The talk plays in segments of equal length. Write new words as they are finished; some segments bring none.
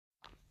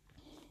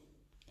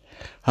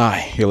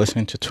Hi, you're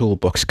listening to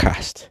Toolbox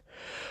Cast.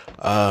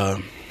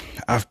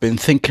 I've been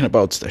thinking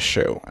about the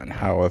show and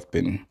how I've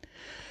been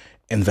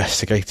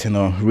investigating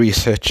or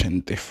researching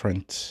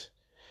different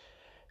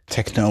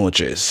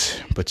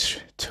technologies,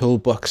 but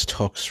Toolbox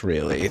Talks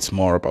really, it's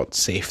more about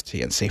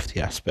safety and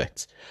safety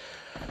aspects.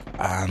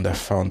 And I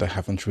found I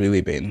haven't really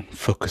been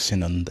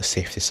focusing on the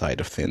safety side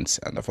of things,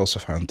 and I've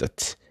also found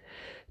that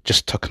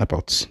just talking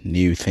about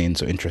new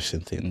things or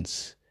interesting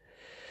things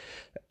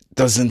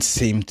doesn't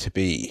seem to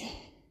be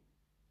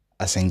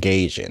as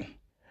engaging.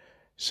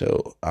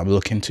 So I'm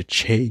looking to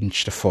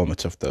change the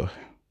format of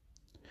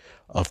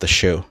the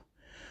show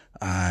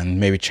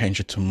and maybe change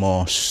it to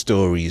more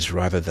stories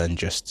rather than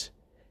just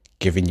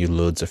giving you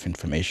loads of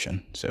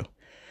information. So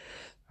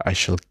I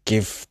shall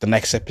give the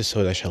next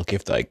episode I shall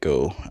give that a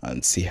go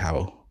and see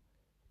how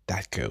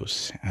that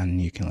goes,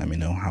 and you can let me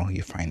know how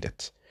you find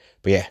it.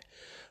 But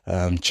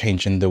yeah,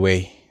 changing the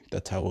way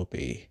that I will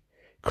be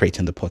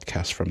creating the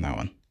podcast from now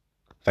on.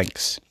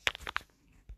 Thanks.